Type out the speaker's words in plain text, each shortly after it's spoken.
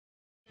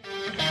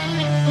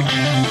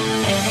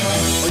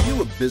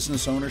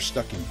business owner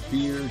stuck in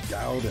fear,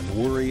 doubt, and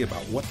worry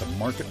about what the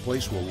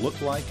marketplace will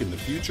look like in the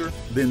future?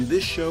 Then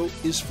this show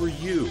is for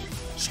you.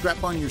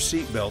 Strap on your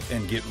seatbelt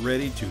and get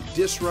ready to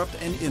disrupt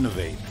and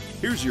innovate.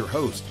 Here's your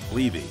host,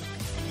 Levy.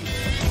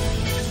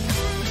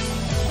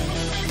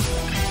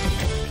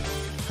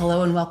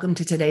 Hello and welcome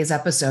to today's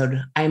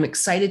episode. I am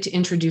excited to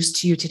introduce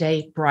to you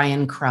today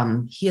Brion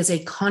Crum. He is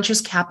a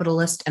conscious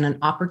capitalist and an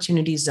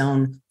opportunity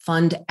zone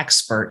fund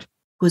expert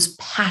who is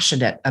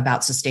passionate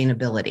about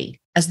sustainability.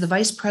 As the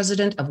vice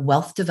president of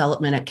wealth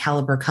development at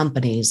Caliber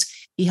Companies,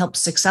 he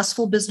helps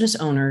successful business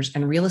owners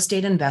and real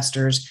estate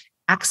investors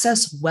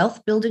access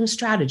wealth building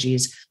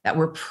strategies that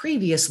were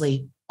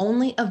previously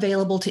only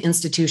available to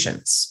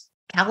institutions.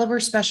 Caliber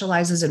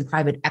specializes in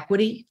private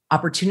equity,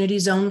 opportunity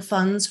zone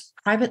funds,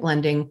 private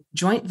lending,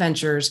 joint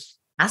ventures,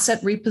 asset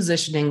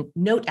repositioning,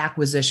 note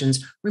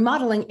acquisitions,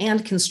 remodeling,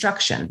 and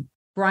construction.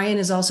 Brion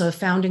is also a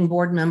founding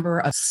board member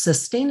of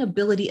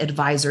Sustainability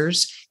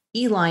Advisors,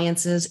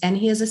 Alliances, and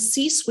he is a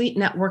C-suite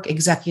network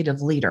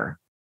executive leader.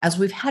 As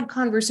we've had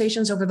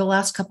conversations over the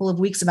last couple of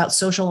weeks about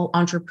social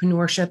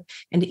entrepreneurship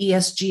and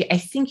ESG, I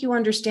think you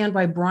understand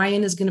why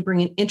Brion is going to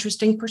bring an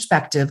interesting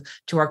perspective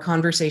to our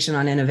conversation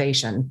on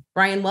innovation.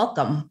 Brion,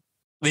 welcome.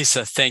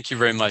 Lisa, thank you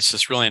very much.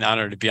 It's really an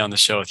honor to be on the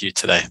show with you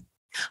today.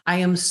 I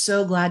am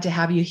so glad to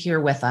have you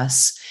here with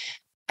us.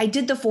 I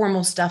did the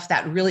formal stuff,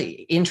 that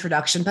really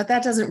introduction, but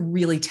that doesn't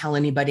really tell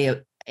anybody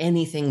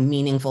anything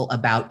meaningful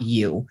about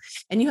you.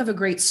 And you have a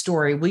great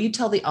story. Will you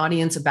tell the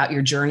audience about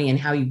your journey and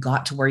how you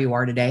got to where you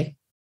are today?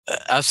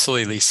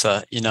 Absolutely,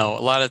 Lisa. A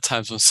lot of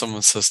times when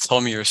someone says,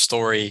 tell me your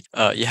story,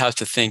 you have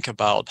to think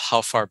about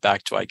how far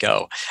back do I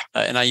go?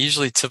 And I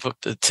usually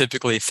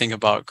typically think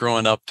about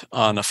growing up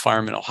on a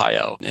farm in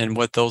Ohio and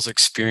what those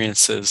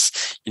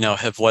experiences,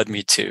 have led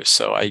me to.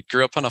 So I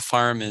grew up on a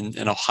farm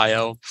in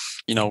Ohio,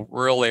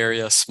 rural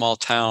area, small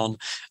town.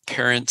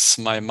 Parents,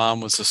 my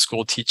mom was a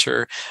school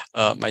teacher.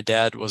 My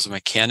dad was a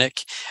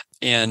mechanic.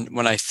 And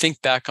when I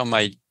think back on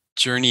my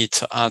journey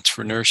to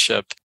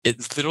entrepreneurship,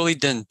 it literally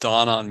didn't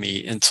dawn on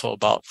me until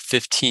about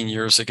 15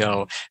 years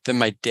ago that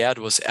my dad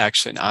was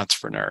actually an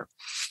entrepreneur.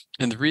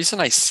 And the reason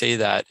I say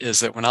that is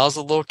that when I was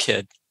a little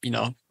kid,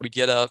 we'd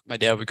get up, my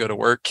dad would go to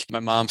work, my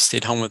mom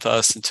stayed home with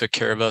us and took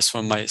care of us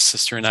when my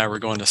sister and I were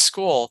going to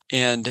school.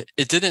 And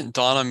it didn't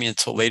dawn on me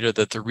until later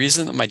that the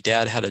reason that my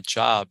dad had a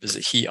job is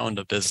that he owned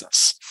a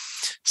business.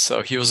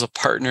 So he was a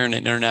partner in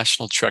an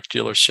international truck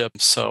dealership.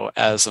 So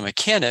as a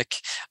mechanic,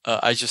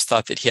 I just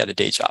thought that he had a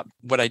day job.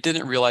 What I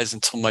didn't realize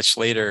until much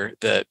later,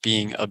 that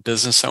being a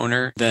business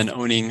owner, then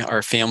owning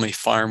our family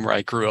farm where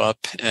I grew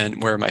up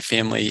and where my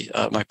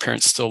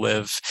parents still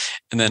live,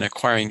 and then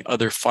acquiring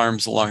other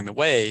farms along the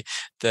way,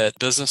 that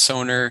business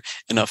owner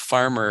and a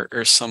farmer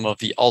are some of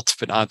the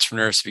ultimate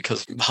entrepreneurs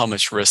because of how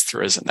much risk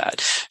there is in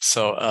that.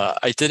 So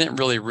I didn't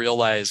really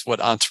realize what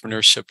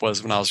entrepreneurship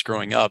was when I was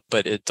growing up,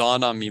 but it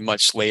dawned on me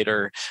much later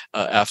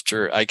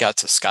after I got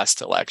to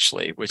Scottsdale,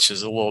 actually, which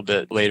is a little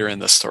bit later in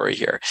the story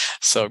here.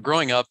 So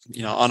growing up,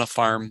 on a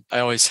farm, I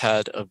always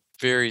had a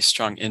very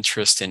strong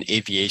interest in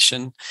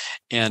aviation,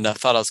 and I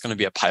thought I was going to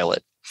be a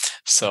pilot.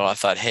 So I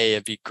thought, hey,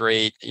 it'd be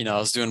great. I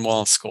was doing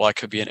well in school. I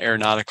could be an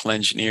aeronautical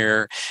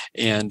engineer.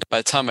 And by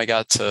the time I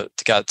got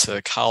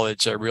to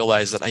college, I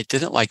realized that I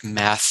didn't like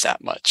math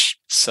that much.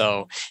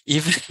 So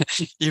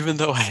even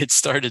though I had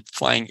started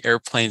flying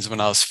airplanes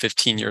when I was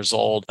 15 years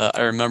old,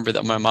 I remember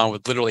that my mom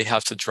would literally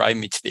have to drive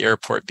me to the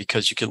airport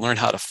because you can learn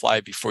how to fly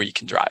before you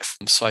can drive.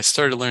 So I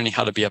started learning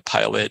how to be a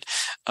pilot,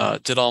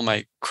 did all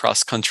my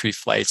cross-country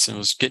flights, and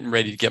was getting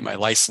ready to get my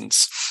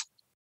license.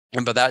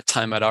 And by that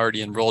time, I'd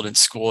already enrolled in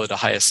school at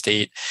Ohio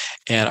State.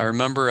 And I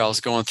remember I was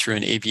going through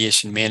an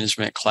aviation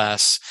management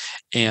class,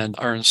 and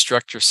our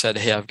instructor said,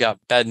 hey, I've got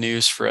bad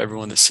news for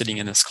everyone that's sitting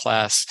in this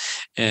class.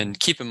 And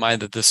keep in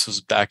mind that this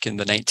was back in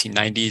the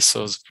 1990s, so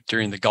it was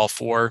during the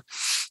Gulf War.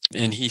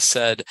 And he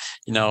said,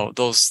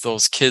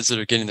 those kids that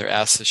are getting their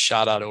asses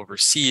shot out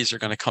overseas are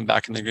going to come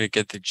back and they're going to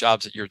get the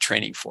jobs that you're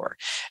training for.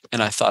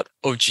 And I thought,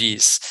 oh,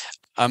 geez.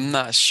 I'm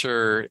not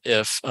sure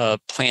if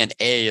plan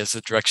A is the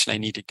direction I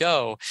need to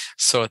go.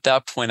 So at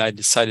that point, I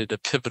decided to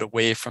pivot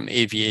away from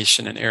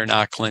aviation and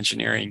aeronautical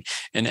engineering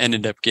and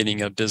ended up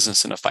getting a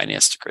business and a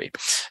finance degree.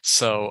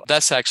 So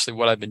that's actually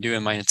what I've been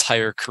doing my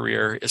entire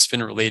career. It's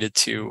been related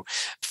to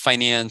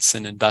finance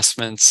and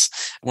investments.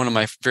 One of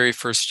my very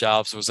first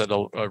jobs was at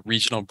a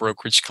regional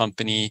brokerage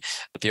company,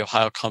 the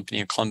Ohio company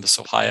in Columbus,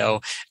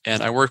 Ohio.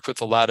 And I worked with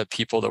a lot of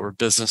people that were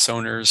business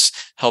owners,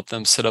 helped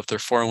them set up their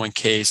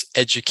 401ks,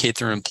 educate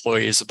their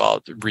employees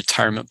about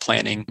retirement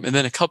planning. And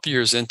then a couple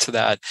years into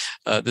that,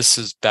 this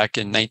is back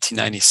in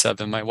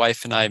 1997, my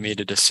wife and I made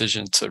a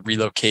decision to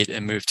relocate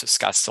and move to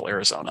Scottsdale,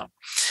 Arizona.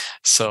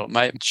 So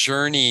my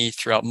journey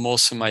throughout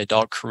most of my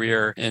adult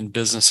career in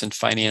business and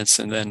finance,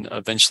 and then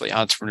eventually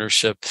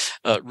entrepreneurship,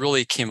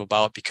 really came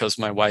about because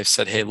my wife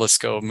said, hey, let's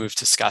go move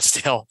to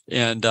Scottsdale.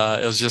 And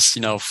it was just,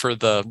 for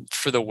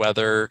the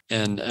weather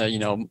and,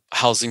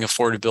 housing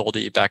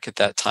affordability back at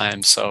that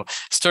time. So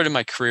started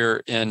my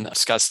career in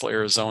Scottsdale,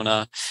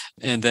 Arizona.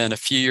 And then a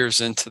few years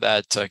into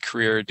that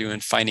career doing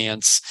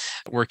finance,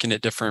 working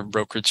at different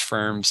brokerage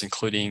firms,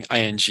 including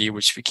ING,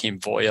 which became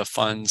Voya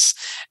Funds,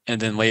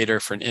 and then later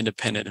for an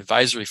independent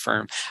advisory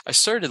firm, I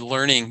started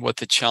learning what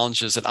the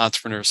challenges that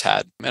entrepreneurs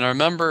had. And I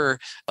remember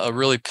a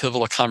really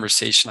pivotal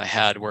conversation I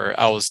had where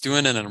I was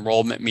doing an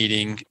enrollment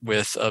meeting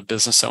with a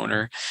business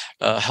owner,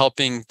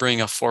 helping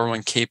bring a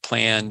 401k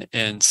plan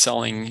and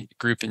selling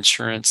group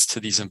insurance to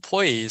these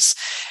employees.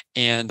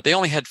 And they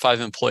only had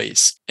 5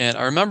 employees. And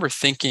I remember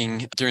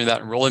thinking during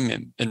that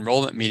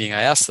enrollment meeting,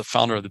 I asked the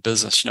founder of the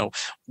business,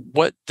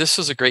 this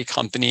is a great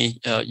company.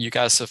 You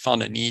guys have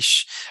found a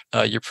niche.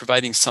 You're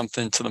providing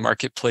something to the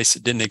marketplace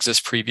that didn't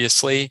exist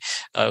previously.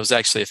 It was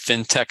actually a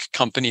fintech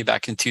company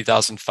back in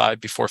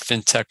 2005, before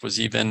fintech was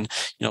even,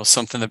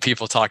 something that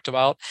people talked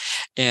about.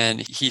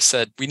 And he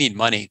said, we need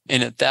money.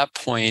 And at that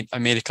point, I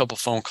made a couple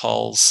phone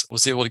calls,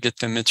 was able to get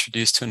them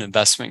introduced to an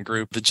investment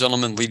group. The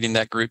gentleman leading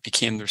that group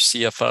became their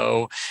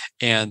CFO,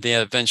 and they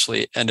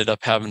eventually ended up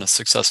having a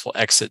successful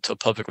exit to a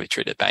publicly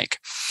traded bank.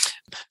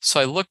 So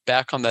I look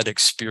back on that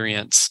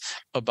experience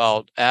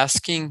about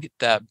asking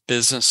that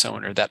business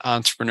owner, that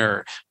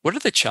entrepreneur, what are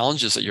the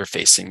challenges that you're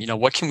facing?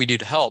 What can we do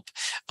to help?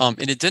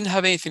 And it didn't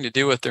have anything to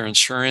do with their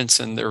insurance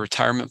and their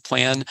retirement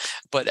plan.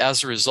 But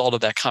as a result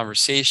of that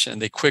conversation,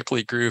 they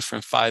quickly grew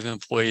from 5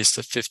 employees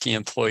to 50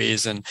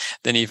 employees, and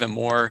then even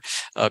more,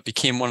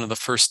 became one of the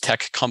first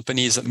tech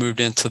companies that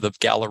moved into the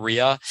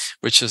Galleria,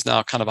 which is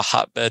now kind of a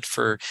hotbed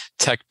for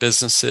tech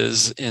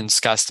businesses in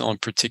Scottsdale in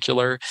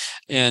particular.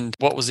 And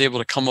what was able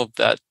to come up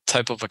that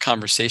type of a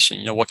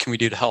conversation, what can we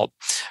do to help?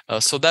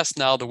 So that's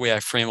now the way I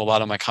frame a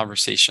lot of my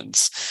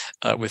conversations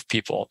with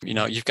people.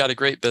 You've got a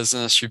great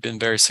business, you've been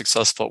very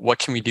successful. What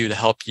can we do to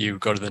help you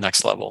go to the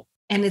next level?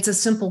 And it's a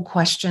simple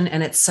question,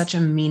 and it's such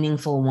a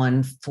meaningful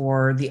one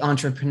for the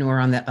entrepreneur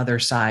on the other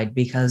side,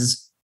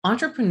 because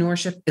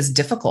entrepreneurship is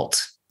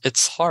difficult.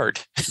 It's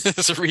hard.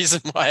 There's a reason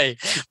why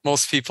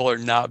most people are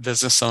not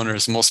business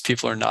owners. Most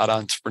people are not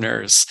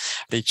entrepreneurs.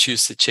 They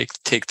choose to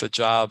take the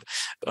job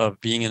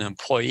of being an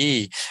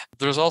employee.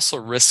 There's also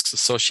risks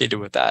associated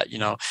with that.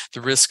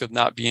 The risk of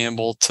not being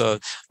able to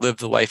live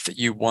the life that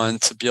you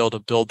want, to be able to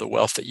build the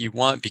wealth that you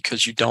want,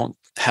 because you don't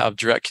have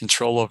direct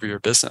control over your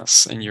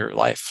business and your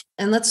life.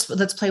 And let's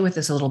play with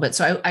this a little bit.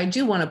 So I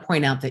do want to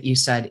point out that you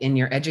said in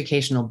your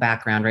educational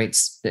background, right,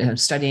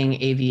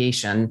 studying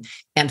aviation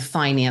and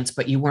finance,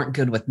 but you weren't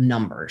good with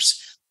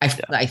numbers.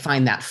 I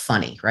find that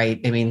funny, right?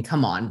 I mean,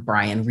 come on,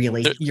 Brian,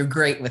 really, you're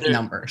great with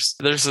numbers.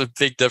 There's a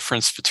big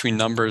difference between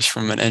numbers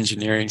from an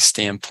engineering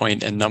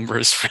standpoint and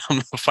numbers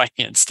from a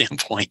finance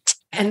standpoint.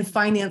 And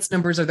finance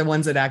numbers are the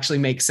ones that actually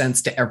make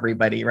sense to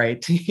everybody, right?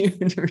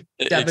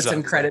 Debits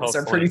and credits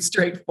are pretty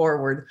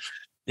straightforward.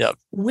 Yep.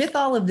 With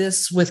all of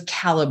this, with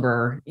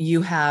Caliber,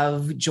 you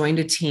have joined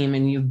a team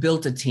and you've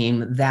built a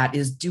team that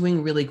is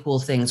doing really cool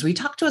things. Will you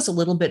talk to us a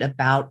little bit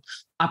about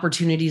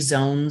opportunity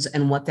zones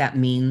and what that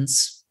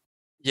means?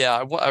 Yeah,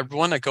 I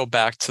want to go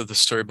back to the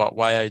story about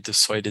why I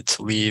decided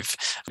to leave,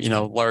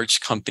 large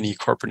company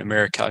corporate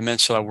America. I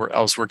mentioned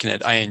I was working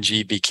at ING,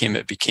 it became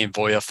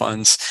Voya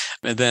Funds,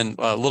 and then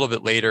a little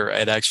bit later, I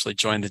had actually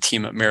joined the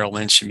team at Merrill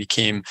Lynch and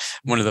became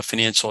one of the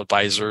financial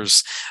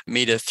advisors.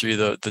 Made it through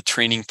the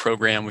training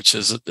program, which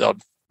is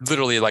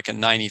literally like a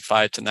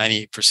 95 to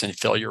 98%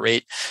 failure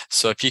rate.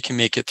 So if you can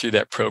make it through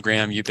that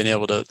program, you've been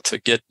able to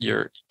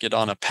get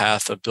on a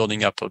path of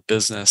building up a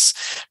business.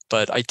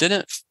 But I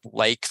didn't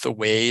like the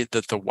way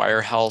that the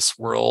wirehouse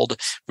world,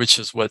 which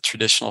is what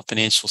traditional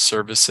financial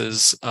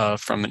services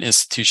from an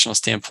institutional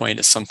standpoint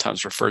is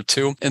sometimes referred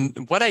to. And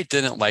what I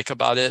didn't like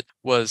about it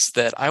was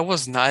that I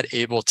was not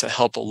able to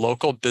help a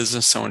local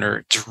business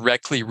owner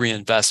directly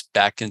reinvest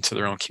back into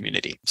their own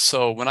community.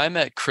 So when I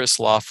met Chris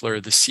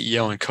Loeffler, the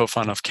CEO and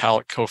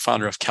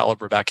co-founder of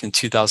Caliber back in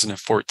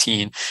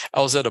 2014,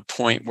 I was at a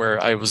point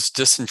where I was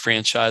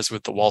disenfranchised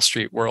with the Wall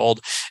Street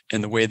world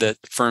and the way that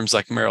firms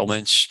like Merrill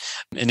Lynch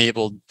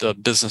enabled the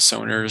business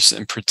owners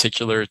in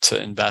particular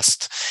to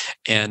invest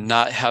and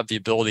not have the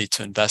ability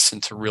to invest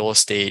into real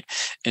estate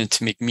and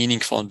to make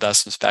meaningful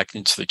investments back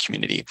into the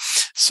community.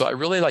 So I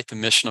really like the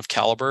mission of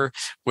Caliber,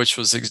 which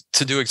was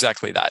to do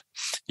exactly that.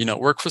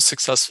 Work with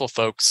successful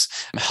folks,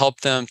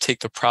 help them take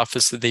the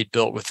profits that they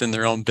built within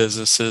their own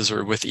businesses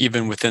or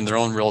even within their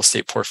own real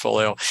estate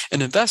portfolio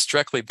and invest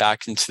directly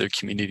back into their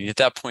community. At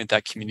that point,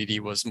 that community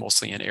was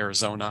mostly in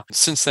Arizona.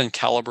 Since then,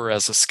 Caliber,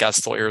 as a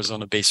Scottsdale,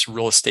 Arizona-based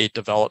real estate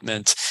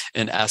development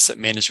and asset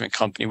management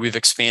company, we've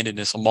expanded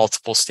into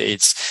multiple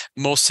states.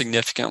 Most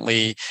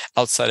significantly,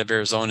 outside of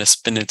Arizona, it's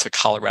been into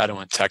Colorado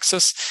and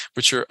Texas,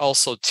 which are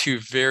also two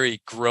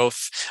very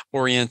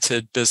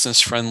growth-oriented,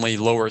 business-friendly,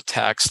 lower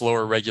tax,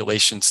 lower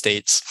regulation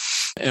states.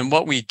 And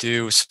what we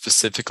do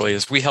specifically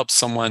is we help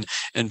someone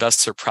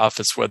invest their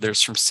profits, whether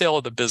it's from sale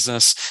of the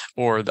business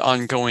or the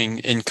ongoing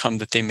income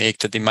that they make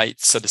that they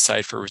might set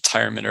aside for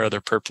retirement or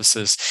other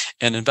purposes,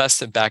 and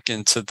invest it back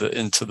into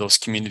those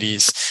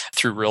communities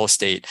through real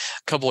estate.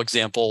 A couple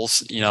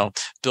examples,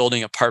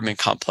 building apartment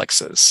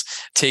complexes,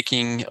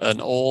 taking an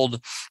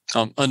old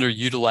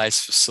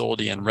underutilized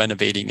facility and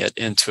renovating it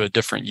into a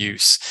different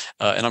use.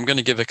 And I'm going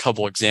to give a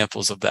couple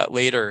examples of that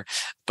later.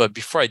 But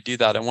before I do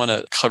that, I want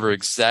to cover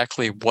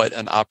exactly what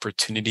an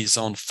Opportunity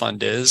Zone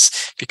Fund is,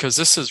 because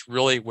this is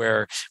really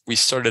where we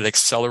started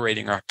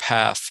accelerating our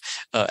path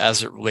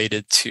as it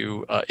related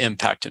to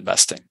impact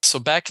investing. So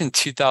back in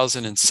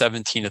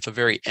 2017, at the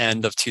very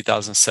end of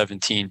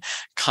 2017,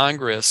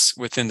 Congress,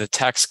 within the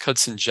Tax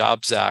Cuts and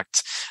Jobs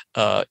Act,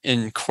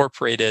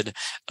 incorporated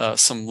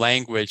some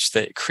language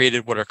that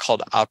created what are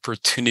called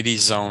opportunity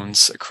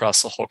zones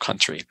across the whole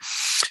country.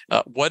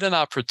 What an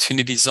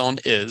opportunity zone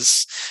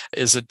is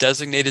a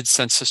designated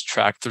census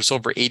tract. There's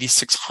over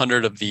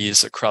 8,600 of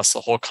these across the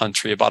whole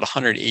country. About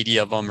 180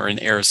 of them are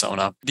in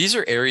Arizona. These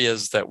are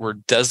areas that were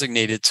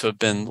designated to have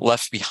been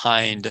left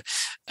behind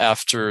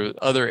after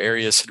other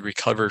areas had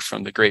recovered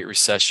from the Great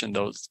Recession,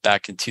 those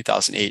back in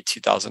 2008,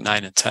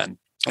 2009, and 10.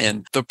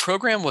 And the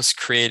program was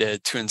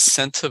created to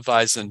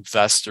incentivize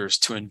investors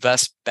to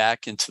invest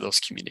back into those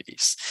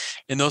communities.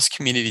 And those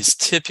communities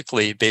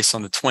typically, based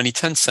on the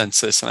 2010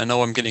 census, and I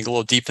know I'm getting a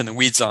little deep in the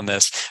weeds on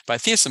this, but I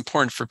think it's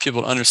important for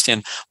people to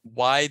understand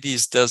why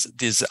these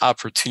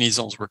opportunity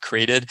zones were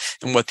created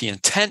and what the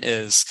intent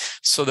is,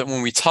 so that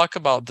when we talk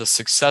about the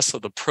success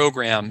of the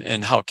program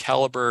and how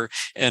Caliber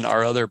and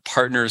our other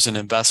partners and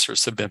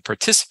investors have been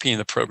participating in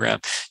the program,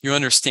 you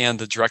understand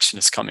the direction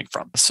it's coming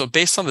from. So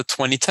based on the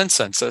 2010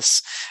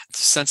 census,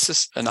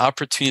 an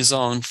opportunity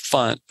zone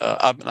fund,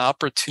 an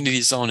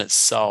opportunity zone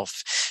itself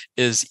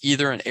is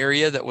either an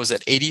area that was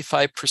at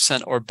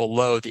 85% or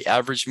below the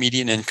average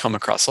median income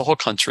across the whole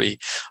country,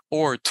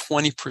 or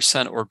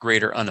 20% or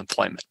greater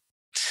unemployment.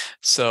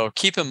 So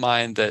keep in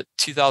mind that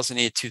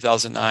 2008,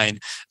 2009,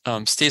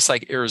 states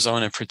like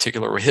Arizona in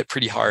particular were hit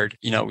pretty hard.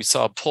 We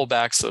saw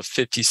pullbacks of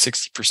 50,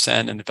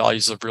 60% in the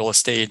values of real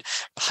estate,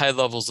 high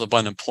levels of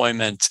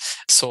unemployment.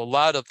 So a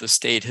lot of the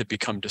state had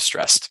become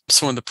distressed.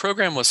 So when the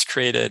program was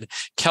created,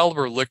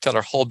 Caliber looked at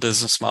our whole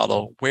business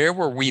model. Where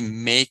were we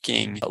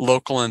making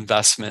local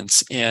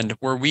investments, and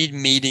were we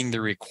meeting the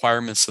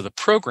requirements of the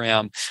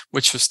program,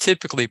 which was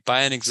typically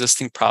buy an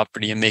existing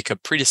property and make a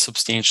pretty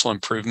substantial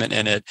improvement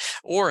in it,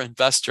 or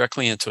invest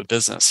directly into a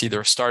business,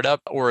 either a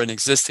startup or an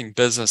existing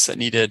business that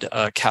needed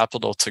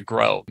capital to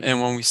grow.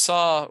 And when we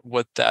saw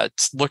what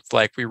that looked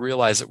like, we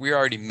realized that we were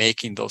already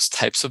making those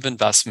types of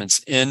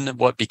investments in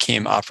what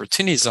became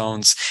opportunity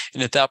zones.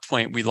 And at that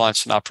point, we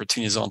launched an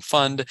Opportunity Zone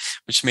Fund,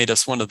 which made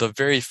us one of the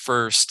very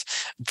first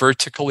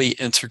vertically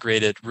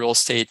integrated real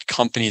estate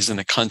companies in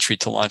the country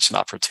to launch an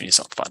Opportunity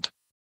Zone Fund.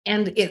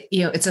 And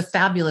it's a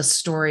fabulous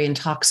story, and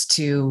talks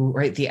to,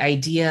 right, the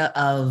idea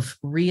of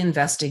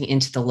reinvesting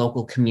into the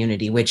local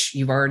community, which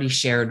you've already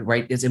shared,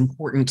 right, is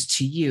important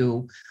to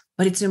you,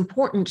 but it's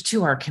important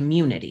to our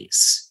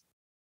communities,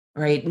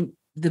 right?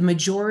 The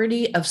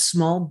majority of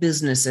small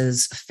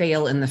businesses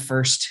fail in the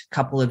first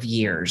couple of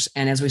years.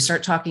 And as we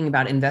start talking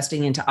about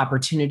investing into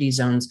opportunity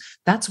zones,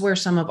 that's where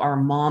some of our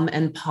mom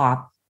and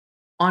pop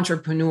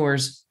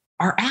entrepreneurs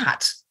are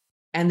at.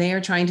 And they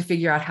are trying to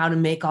figure out how to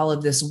make all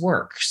of this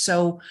work.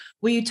 So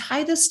will you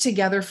tie this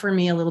together for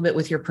me a little bit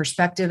with your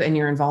perspective and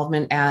your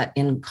involvement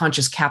in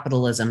conscious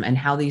capitalism, and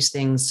how these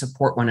things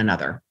support one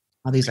another,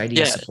 how these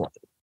ideas support?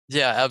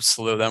 Yeah,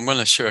 absolutely. I'm going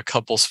to share a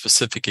couple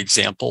specific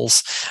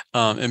examples.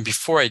 And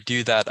before I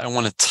do that, I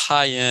want to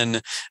tie in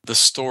the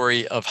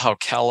story of how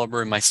Caliber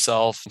and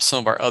myself, some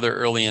of our other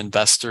early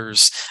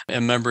investors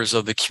and members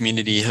of the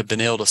community have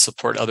been able to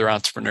support other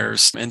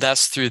entrepreneurs. And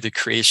that's through the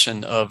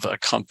creation of a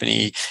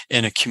company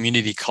in a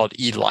community called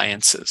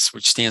Alliances,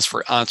 which stands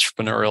for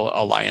Entrepreneurial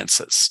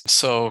Alliances.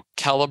 So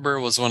Caliber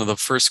was one of the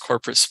first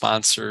corporate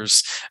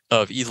sponsors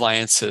of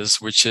Alliances,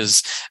 which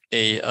is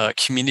a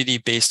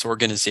community-based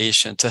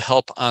organization to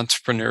help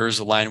entrepreneurs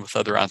align with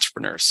other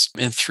entrepreneurs.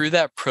 And through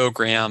that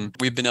program,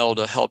 we've been able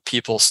to help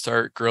people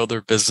grow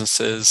their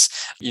businesses.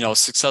 A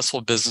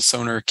successful business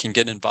owner can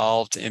get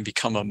involved and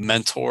become a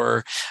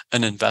mentor,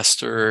 an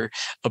investor,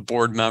 a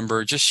board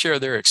member, just share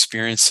their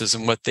experiences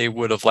and what they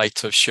would have liked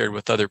to have shared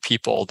with other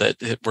people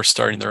that were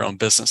starting their own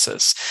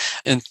businesses.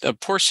 And a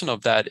portion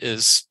of that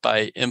is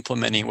by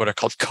implementing what are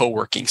called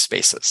co-working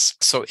spaces.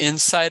 So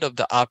inside of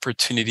the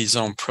Opportunity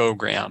Zone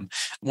program,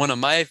 one of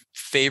my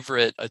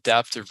favorite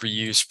adaptive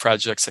reuse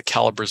projects that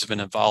Caliber's been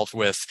involved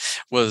with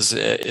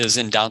is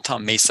in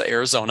downtown Mesa,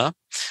 Arizona.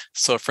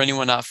 So for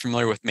anyone not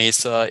familiar with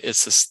Mesa,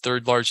 it's the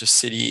third largest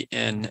city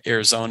in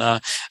Arizona.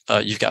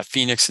 You've got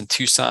Phoenix and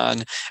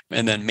Tucson,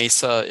 and then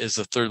Mesa is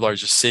the third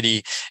largest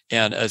city,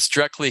 and it's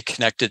directly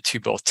connected to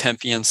both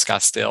Tempe and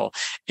Scottsdale.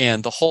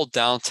 And the whole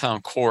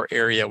downtown core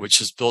area, which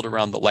is built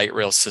around the light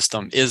rail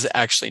system, is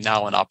actually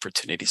now an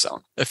opportunity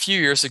zone. A few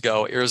years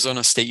ago,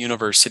 Arizona State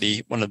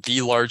University, one of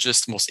the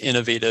largest, most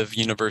innovative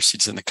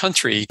universities in the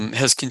country,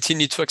 has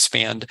continued to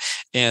expand,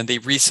 and they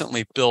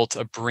recently built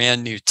a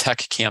brand new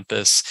tech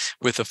campus,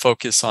 with a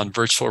focus on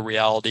virtual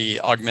reality,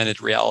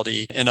 augmented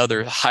reality, and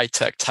other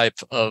high-tech type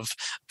of,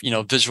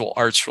 visual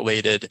arts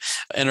related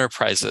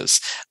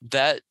enterprises.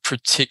 That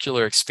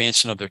particular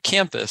expansion of their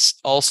campus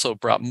also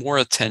brought more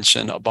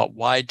attention about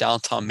why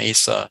downtown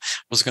Mesa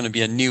was going to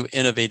be a new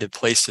innovative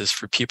places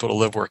for people to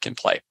live, work, and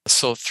play.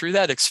 So through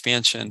that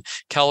expansion,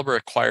 Caliber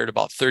acquired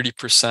about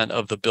 30%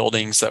 of the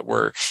buildings that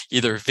were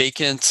either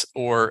vacant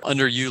or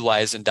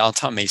underutilized in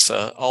downtown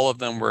Mesa. All of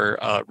them were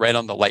right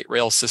on the light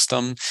rail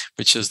system,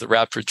 which is the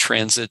rapid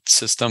transit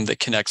system that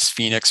connects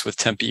Phoenix with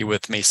Tempe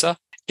with Mesa.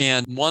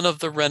 And one of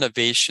the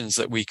renovations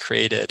that we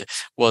created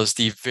was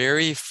the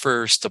very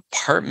first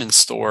department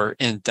store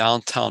in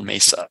downtown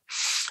Mesa.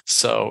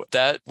 So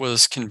that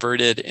was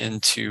converted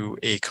into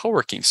a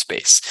co-working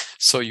space.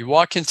 So you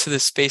walk into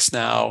this space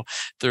now,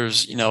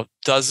 there's,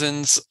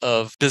 dozens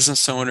of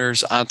business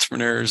owners,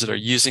 entrepreneurs that are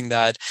using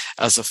that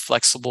as a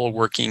flexible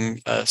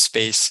working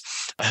space,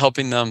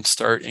 helping them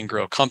start and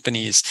grow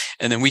companies.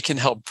 And then we can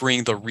help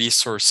bring the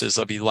resources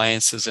of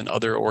alliances and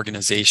other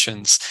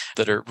organizations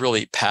that are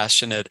really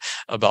passionate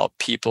about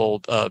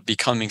people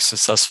becoming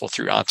successful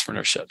through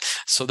entrepreneurship.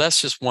 So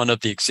that's just one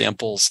of the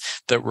examples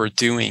that we're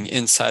doing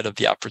inside of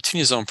the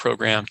Opportunity Zone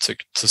program to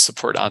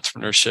support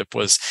entrepreneurship,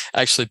 was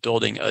actually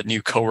building a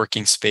new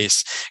co-working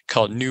space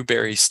called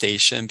Newberry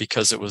Station,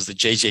 because it was the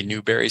JJ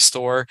Newberry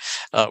store,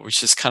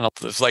 which is kind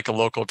of like a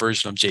local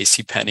version of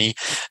JCPenney.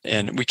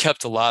 And we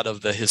kept a lot of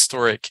the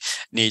historic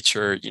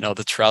nature, the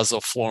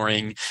terrazzo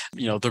flooring,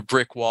 the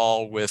brick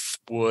wall with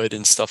wood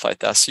and stuff like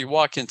that. So you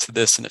walk into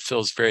this and it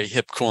feels very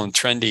hip, cool, and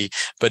trendy,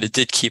 but it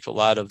did keep a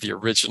lot of the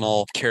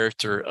original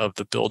character of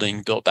the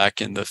building built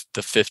back in the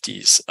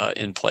 50s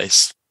in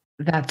place.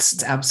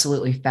 That's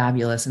absolutely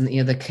fabulous. And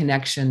the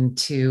connection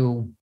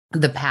to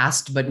the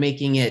past, but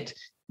making it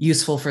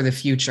useful for the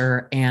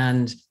future.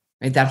 And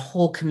right, that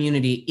whole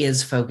community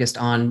is focused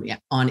on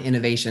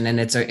innovation. And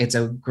it's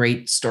a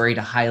great story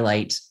to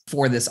highlight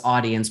for this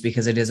audience,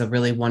 because it is a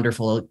really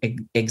wonderful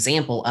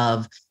example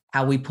of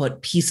how we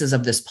put pieces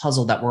of this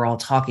puzzle that we're all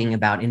talking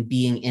about in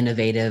being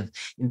innovative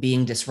and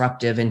being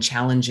disruptive and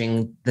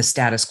challenging the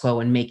status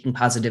quo and making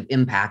positive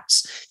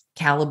impacts.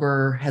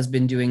 Caliber has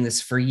been doing this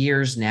for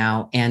years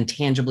now and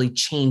tangibly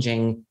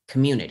changing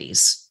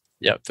communities.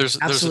 Yeah, there's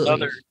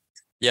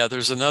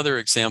another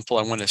example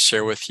I want to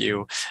share with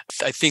you.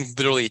 I think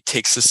literally it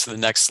takes us to the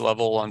next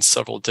level on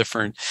several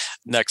different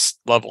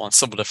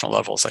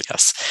levels, I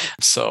guess.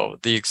 So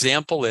the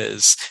example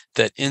is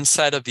that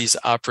inside of these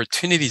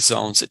opportunity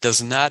zones, it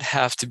does not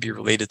have to be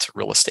related to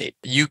real estate.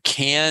 You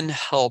can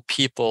help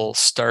people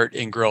start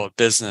and grow a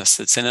business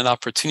that's in an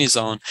opportunity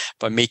zone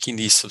by making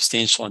these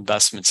substantial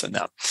investments in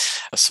them.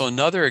 So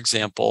another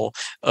example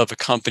of a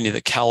company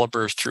that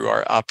Caliber, through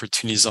our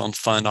Opportunity Zone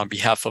Fund on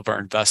behalf of our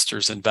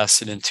investors,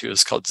 invested into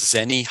is called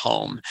Zenni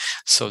Home.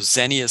 So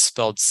Zenni is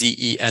spelled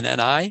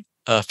Zenni.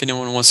 If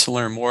anyone wants to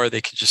learn more,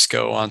 they could just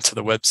go onto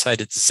the website.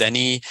 It's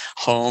Zenni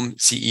Home,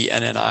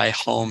 Zenni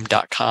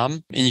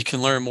home.com. And you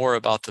can learn more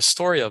about the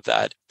story of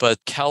that. But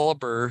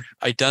Caliber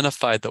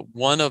identified that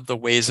one of the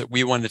ways that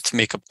we wanted to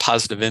make a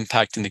positive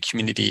impact in the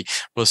community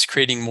was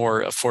creating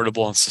more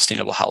affordable and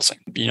sustainable housing.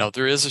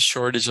 There is a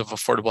shortage of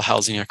affordable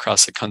housing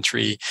across the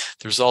country.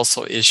 There's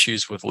also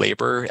issues with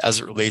labor as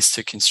it relates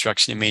to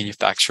construction and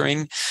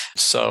manufacturing.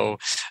 So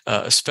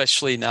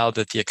especially now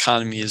that the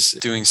economy is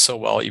doing so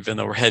well, even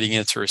though we're heading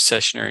into a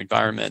recessionary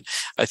environment,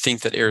 I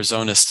think that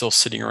Arizona is still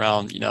sitting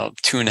around,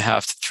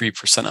 2.5% to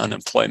 3%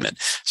 unemployment.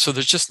 So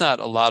there's just not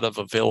a lot of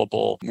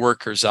available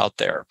workers out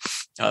there.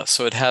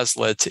 So it has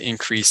led to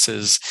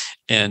increases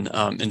in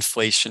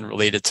inflation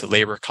related to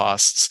labor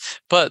costs.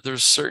 But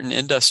there's certain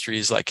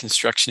industries like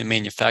construction and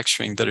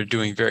manufacturing that are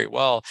doing very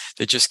well.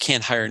 They just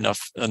can't hire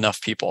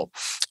enough people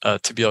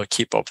to be able to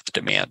keep up with the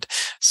demand.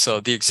 So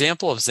the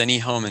example of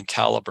Zenni Home and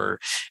Caliber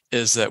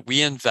is that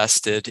we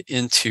invested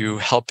into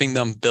helping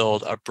them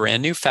build a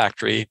brand new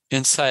factory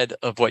inside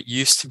of what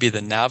used to be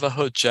the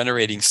Navajo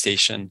Generating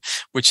Station,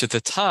 which at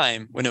the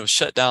time, when it was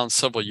shut down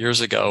several years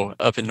ago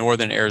up in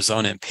northern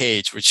Arizona in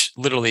Page, which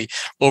literally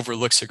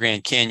overlooks the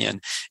Grand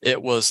Canyon,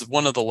 it was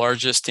one of the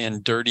largest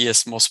and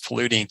dirtiest, most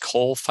polluting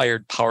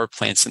coal-fired power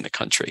plants in the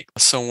country.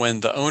 So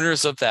when the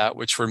owners of that,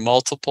 which were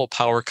multiple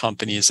power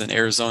companies in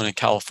Arizona and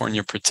California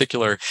in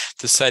particular,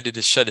 decided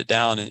to shut it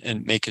down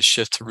and make a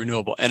shift to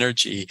renewable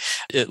energy,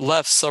 it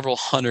left several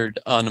hundred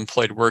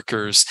unemployed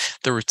workers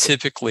that were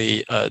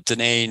typically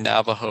Dene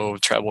Navajo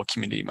tribal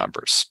community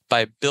members.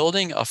 By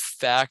building a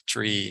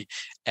factory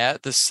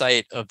at the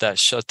site of that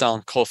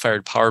shutdown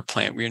coal-fired power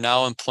plant, we are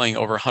now employing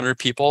over 100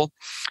 people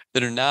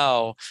that are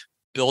now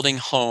building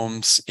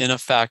homes in a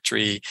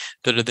factory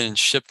that are then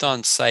shipped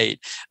on site.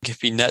 It could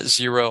be net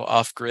zero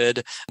off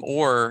grid,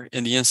 or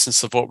in the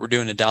instance of what we're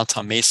doing in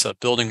downtown Mesa,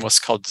 building what's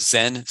called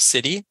Zen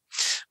City,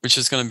 which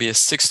is going to be a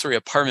 6-story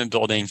apartment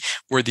building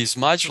where these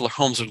modular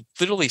homes are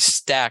literally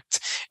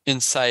stacked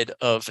inside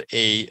of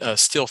a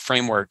steel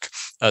framework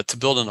to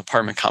build an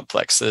apartment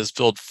complex that is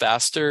built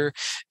faster,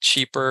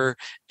 cheaper,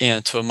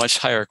 and to a much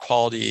higher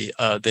quality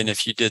than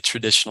if you did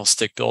traditional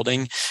stick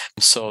building.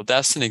 So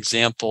that's an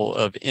example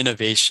of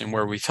innovation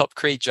where we've helped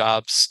create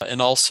jobs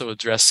and also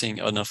addressing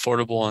an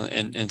affordable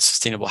and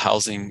sustainable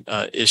housing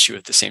issue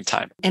at the same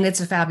time. And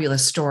it's a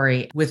fabulous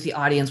story with the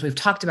audience. We've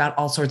talked about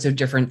all sorts of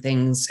different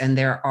things, and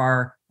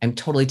I'm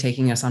totally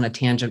taking us on a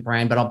tangent,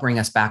 Brian, but I'll bring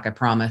us back, I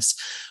promise.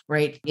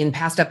 Right. In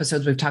past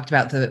episodes, we've talked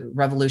about the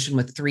revolution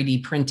with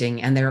 3D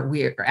printing, and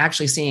we're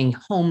actually seeing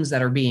homes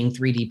that are being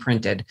 3D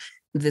printed.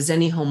 The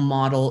Zenny home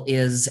model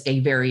is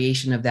a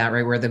variation of that,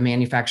 right? Where the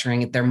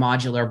manufacturing, they're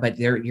modular, but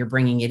you're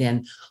bringing it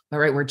in. But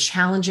right, we're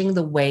challenging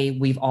the way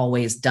we've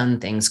always done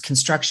things.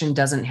 Construction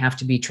doesn't have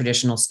to be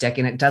traditional stick,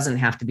 and it doesn't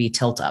have to be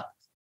tilt up.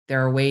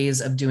 There are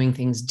ways of doing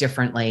things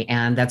differently,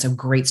 and that's a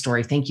great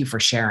story. Thank you for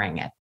sharing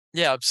it.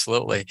 Yeah,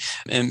 absolutely.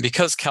 And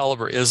because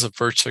Caliber is a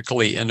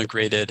vertically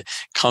integrated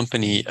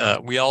company,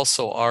 we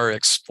also are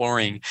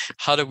exploring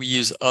how do we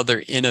use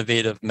other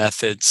innovative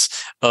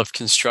methods of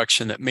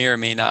construction that may or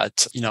may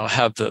not,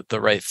 have the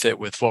right fit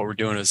with what we're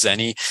doing with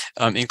Zenny,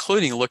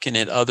 including looking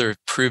at other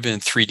proven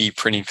 3D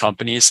printing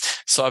companies.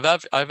 So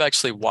I've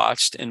actually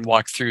watched and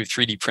walked through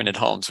 3D printed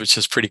homes, which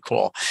is pretty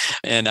cool.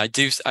 And I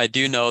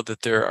do know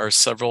that there are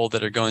several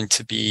that are going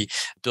to be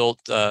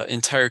built.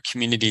 Entire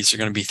communities are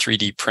going to be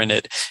 3D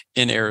printed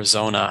in Arizona.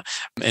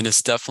 And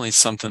it's definitely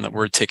something that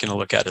we're taking a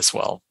look at as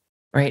well.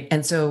 Right.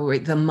 And so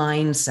the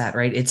mindset,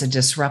 right? It's a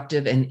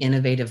disruptive and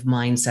innovative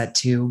mindset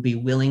to be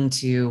willing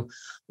to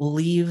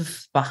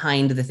leave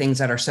behind the things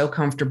that are so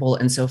comfortable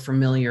and so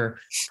familiar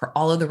for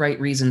all of the right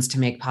reasons to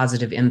make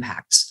positive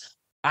impacts.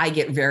 I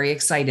get very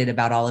excited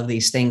about all of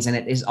these things, and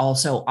it is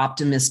also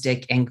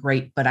optimistic and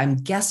great, but I'm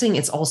guessing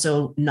it's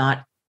also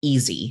not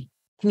easy.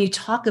 Can you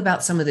talk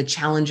about some of the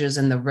challenges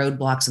and the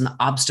roadblocks and the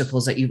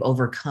obstacles that you've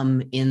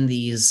overcome in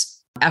these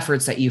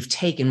efforts that you've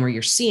taken where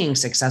you're seeing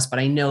success, but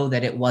I know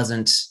that it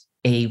wasn't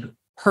a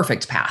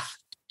perfect path?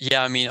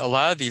 Yeah, I mean, a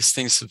lot of these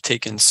things have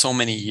taken so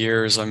many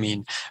years. I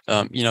mean,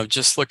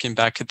 just looking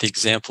back at the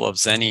example of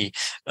Zenny,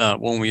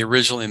 when we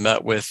originally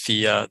met with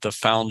the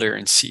founder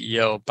and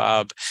CEO,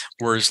 Bob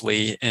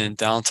Worsley, in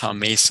downtown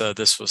Mesa,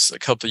 this was a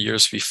couple of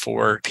years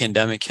before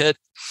pandemic hit.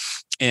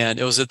 And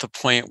it was at the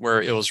point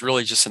where it was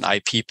really just an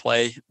IP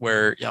play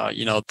where,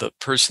 the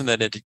person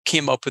that had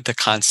came up with the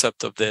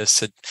concept of this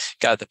had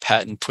got the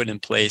patent put in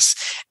place.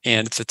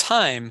 And at the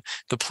time,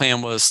 the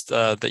plan was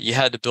that you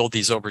had to build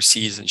these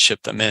overseas and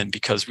ship them in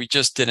because we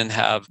just didn't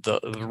have the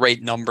right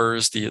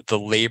numbers, the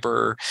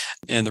labor,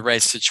 and the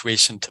right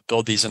situation to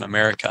build these in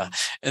America.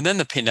 And then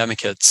the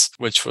pandemic hits,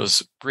 which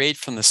was great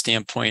from the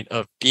standpoint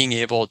of being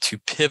able to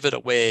pivot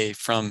away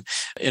from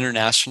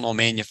international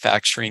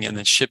manufacturing and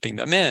then shipping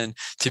them in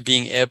to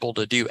being able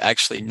to do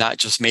actually not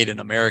just made in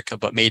America,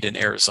 but made in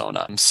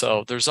Arizona.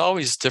 So there's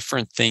always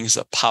different things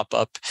that pop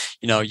up.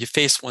 You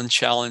face one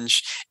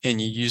challenge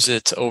and you use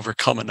it to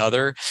overcome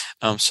another.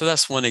 So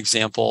that's one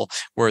example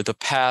where the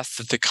path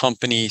that the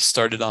company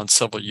started on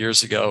several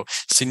years ago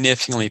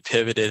significantly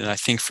pivoted, and I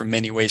think for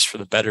many ways for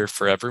the better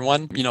for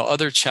everyone.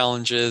 Other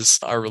challenges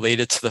are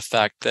related to the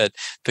fact that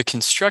the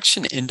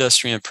construction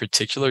industry in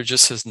particular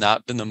just has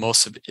not been the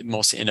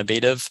most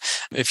innovative.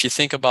 If you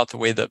think about the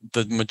way that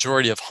the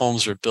majority of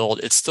homes are built,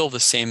 it's still the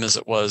same as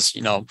it was,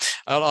 I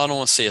don't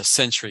want to say a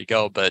century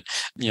ago, but,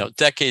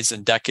 decades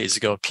and decades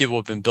ago, people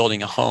have been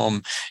building a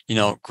home,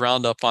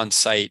 ground up on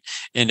site.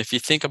 And if you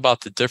think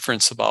about the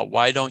difference about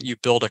why don't you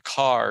build a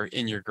car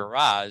in your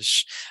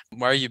garage?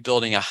 Why are you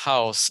building a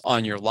house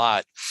on your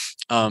lot?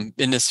 And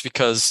it's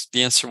because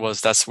the answer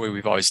was that's the way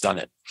we've always done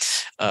it.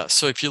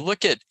 So if you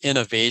look at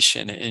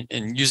innovation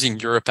and using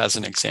Europe as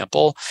an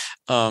example,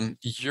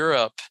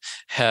 Europe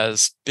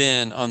has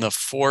been on the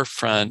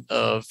forefront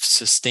of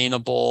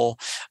sustainable,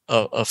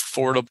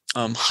 affordable,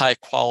 high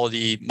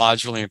quality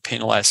modular and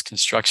panelized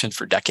construction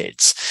for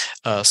decades.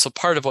 So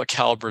part of what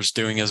Caliber is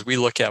doing is we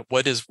look at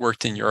what has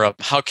worked in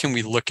Europe. How can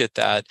we look at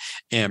that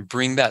and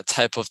bring that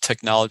type of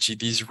technology,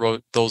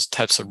 those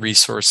types of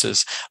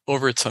resources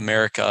over to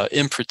America,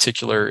 in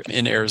particular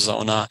in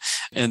Arizona,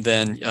 and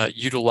then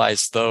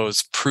utilize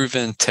those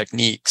proven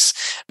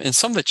techniques. And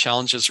some of the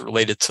challenges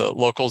related to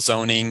local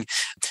zoning,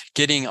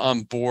 getting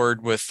on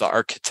board with the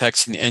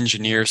architects and the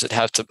engineers that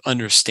have to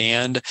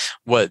understand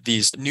what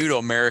these new to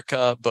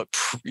America, but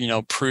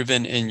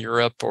proven in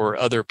Europe or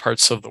other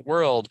parts of the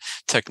world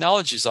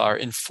technologies are.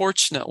 And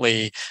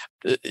fortunately,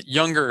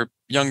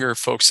 younger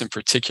folks in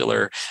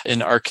particular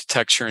in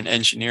architecture and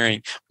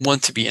engineering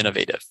want to be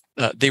innovative.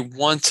 They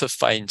want to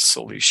find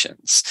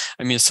solutions.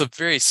 I mean, it's a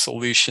very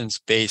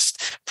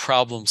solutions-based,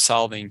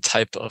 problem-solving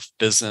type of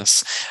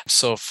business.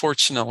 So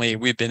fortunately,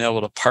 we've been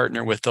able to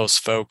partner with those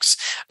folks,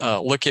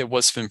 look at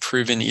what's been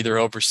proven either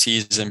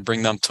overseas and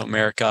bring them to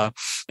America.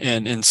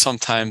 And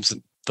sometimes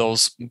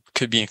those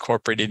could be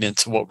incorporated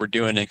into what we're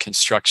doing in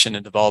construction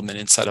and development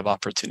inside of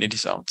opportunity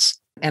zones.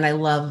 And I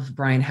love,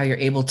 Brian, how you're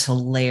able to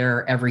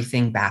layer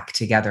everything back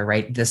together,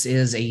 right? This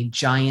is a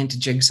giant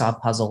jigsaw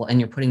puzzle, and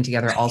you're putting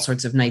together all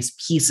sorts of nice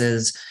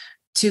pieces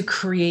to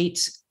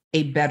create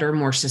a better,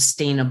 more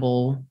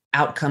sustainable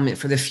outcome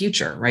for the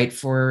future, right?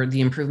 For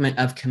the improvement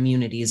of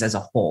communities as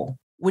a whole.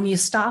 When you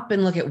stop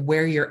and look at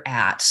where you're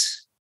at,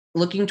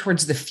 looking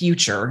towards the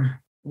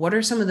future, what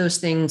are some of those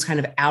things kind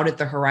of out at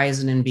the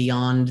horizon and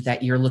beyond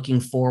that you're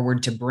looking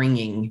forward to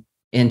bringing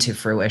into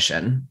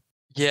fruition?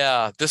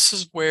 Yeah, this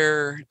is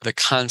where the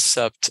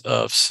concept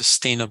of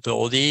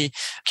sustainability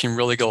can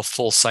really go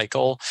full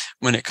cycle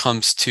when it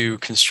comes to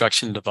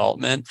construction and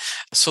development.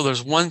 So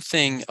there's one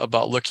thing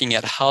about looking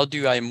at how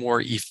do I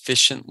more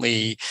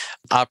efficiently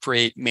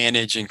operate,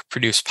 manage, and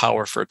produce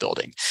power for a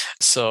building.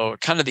 So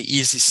kind of the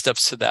easy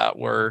steps to that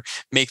were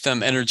make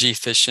them energy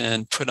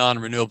efficient, put on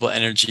renewable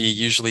energy,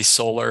 usually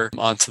solar,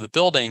 onto the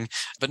building.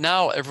 But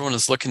now everyone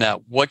is looking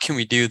at what can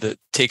we do that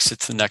takes it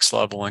to the next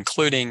level,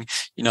 including,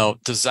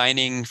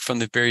 designing from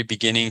the very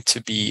beginning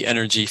to be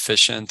energy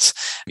efficient,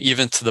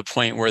 even to the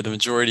point where the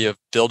majority of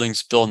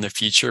buildings built in the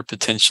future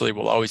potentially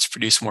will always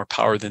produce more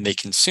power than they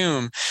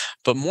consume.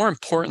 But more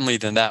importantly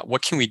than that,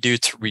 what can we do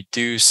to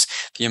reduce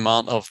the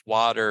amount of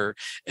water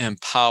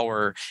and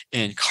power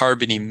and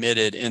carbon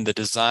emitted in the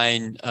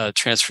design,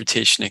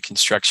 transportation, and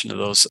construction of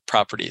those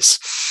properties?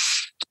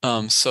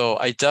 So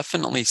I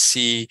definitely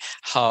see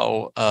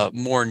how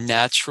more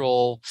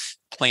natural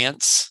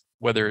plants,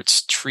 whether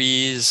it's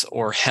trees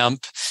or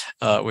hemp,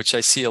 which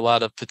I see a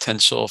lot of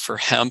potential for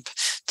hemp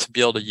to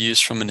be able to use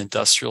from an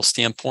industrial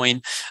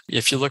standpoint.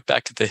 If you look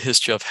back at the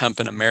history of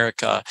hemp in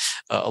America,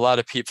 a lot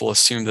of people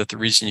assume that the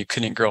reason you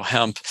couldn't grow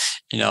hemp,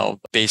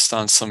 based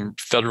on some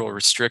federal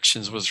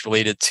restrictions, was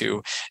related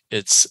to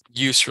its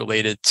use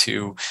related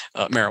to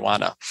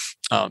marijuana.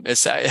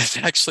 It's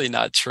actually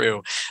not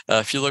true.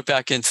 If you look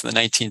back into the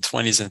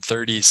 1920s and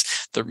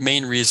 30s, the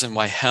main reason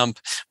why hemp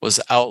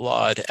was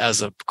outlawed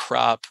as a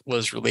crop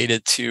was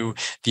related to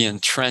the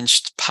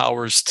entrenched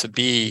powers to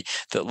be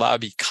that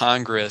lobbied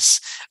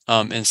Congress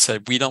and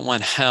said, we don't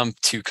want hemp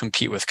to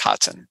compete with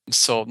cotton.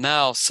 So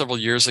now, several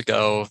years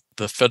ago,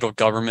 the federal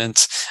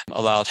government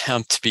allowed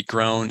hemp to be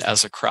grown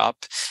as a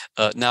crop,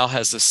 now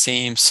has the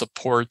same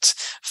support,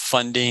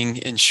 funding,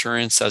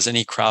 insurance as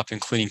any crop,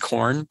 including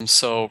corn.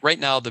 So right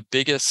now, the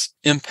biggest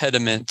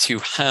impediment to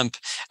hemp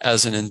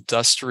as an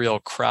industrial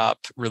crop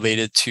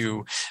related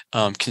to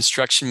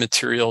construction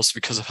materials,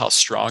 because of how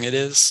strong it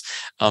is,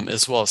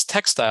 as well as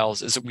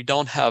textiles, is that we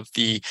don't have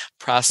the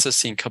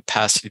processing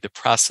capacity, the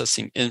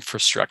processing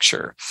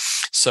infrastructure.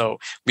 So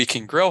we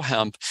can grow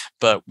hemp,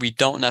 but we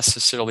don't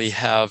necessarily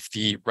have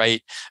the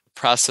right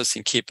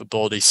processing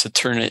capabilities to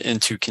turn it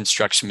into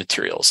construction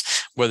materials,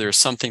 whether it's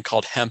something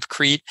called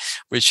hempcrete,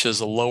 which is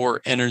a lower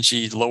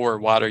energy, lower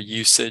water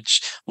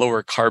usage,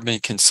 lower carbon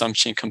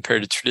consumption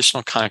compared to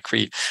traditional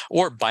concrete,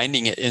 or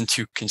binding it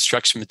into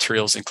construction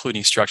materials,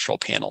 including structural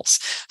panels.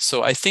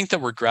 So I think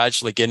that we're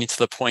gradually getting to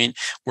the point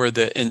where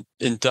the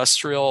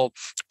industrial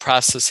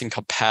processing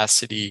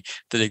capacity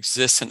that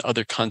exists in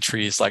other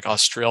countries like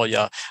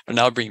Australia are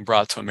now being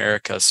brought to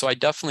America. So I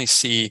definitely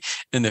see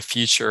in the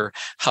future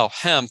how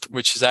hemp,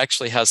 which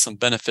actually has some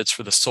benefits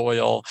for the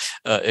soil,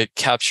 it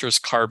captures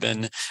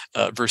carbon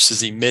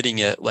versus emitting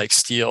it like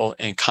steel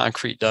and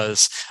concrete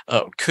does,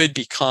 could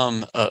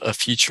become a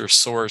future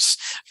source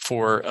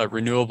for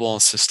renewable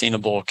and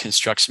sustainable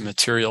construction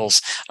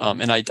materials.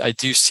 And I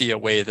do see a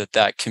way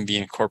that can be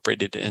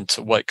incorporated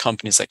into what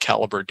companies like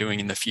Caliber are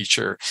doing in the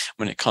future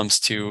when it comes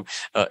to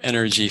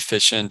energy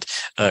efficient,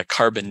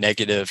 carbon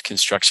negative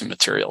construction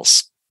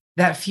materials.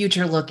 That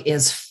future look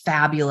is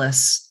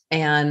fabulous.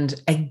 And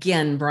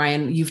again,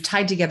 Brion, you've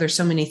tied together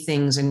so many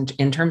things in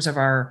terms of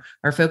our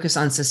focus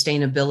on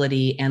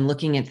sustainability and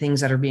looking at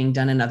things that are being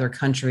done in other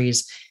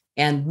countries.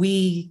 And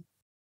we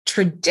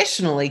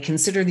traditionally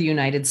consider the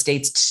United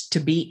States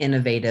to be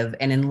innovative,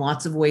 and in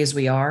lots of ways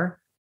we are,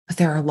 but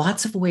there are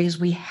lots of ways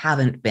we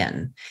haven't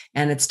been.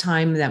 And it's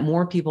time that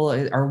more people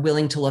are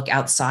willing to look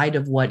outside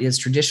of what is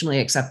traditionally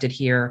accepted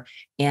here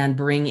and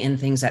bring in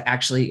things that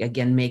actually,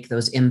 again, make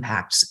those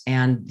impacts.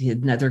 And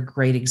another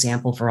great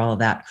example for all of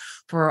that.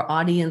 For our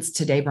audience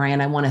today,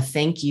 Brion, I want to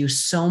thank you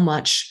so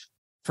much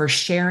for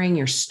sharing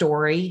your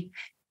story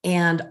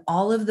and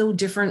all of the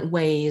different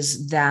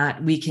ways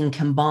that we can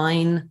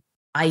combine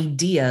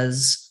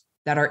ideas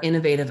that are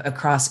innovative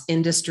across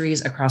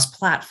industries, across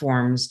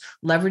platforms,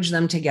 leverage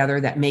them together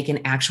that make an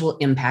actual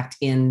impact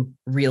in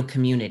real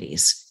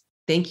communities.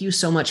 Thank you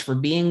so much for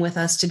being with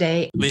us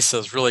today. Lisa,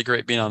 it's really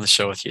great being on the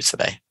show with you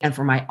today. And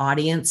for my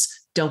audience,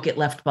 don't get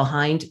left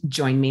behind.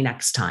 Join me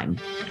next time.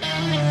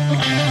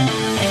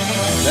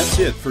 That's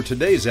it for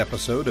today's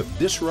episode of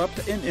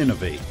Disrupt and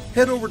Innovate.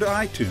 Head over to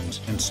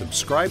iTunes and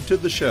subscribe to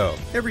the show.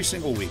 Every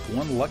single week,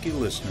 one lucky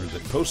listener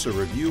that posts a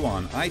review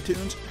on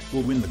iTunes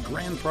will win the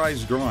grand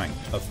prize drawing,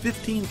 a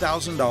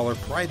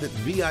 $15,000 private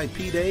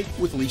VIP day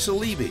with Lisa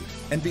Levy.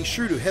 And be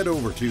sure to head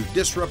over to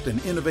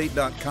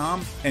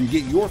disruptandinnovate.com and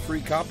get your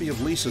free copy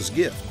of Lisa's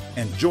gift.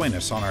 And join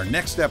us on our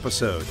next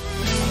episode.